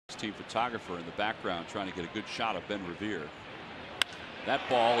Team photographer in the background trying to get a good shot of Ben Revere. That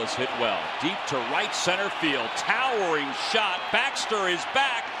ball is hit well. Deep to right center field. Towering shot. Baxter is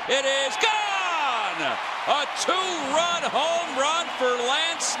back. It is gone! A two-run home run for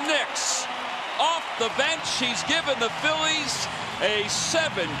Laynce Nix. Off the bench, he's given the Phillies a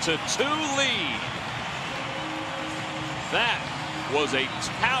 7-2 lead. That was a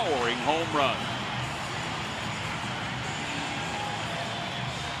towering home run.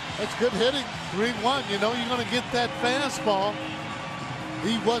 That's good hitting. 3-1. You know you're going to get that fastball.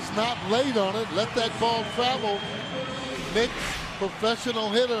 He was not late on it. Let that ball travel. Nix, professional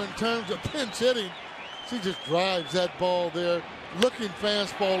hitter in terms of pinch hitting. She just drives that ball there. Looking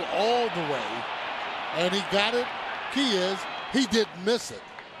fastball all the way. And he got it. Key is he didn't miss it.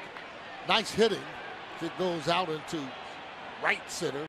 Nice hitting. It goes out into right center.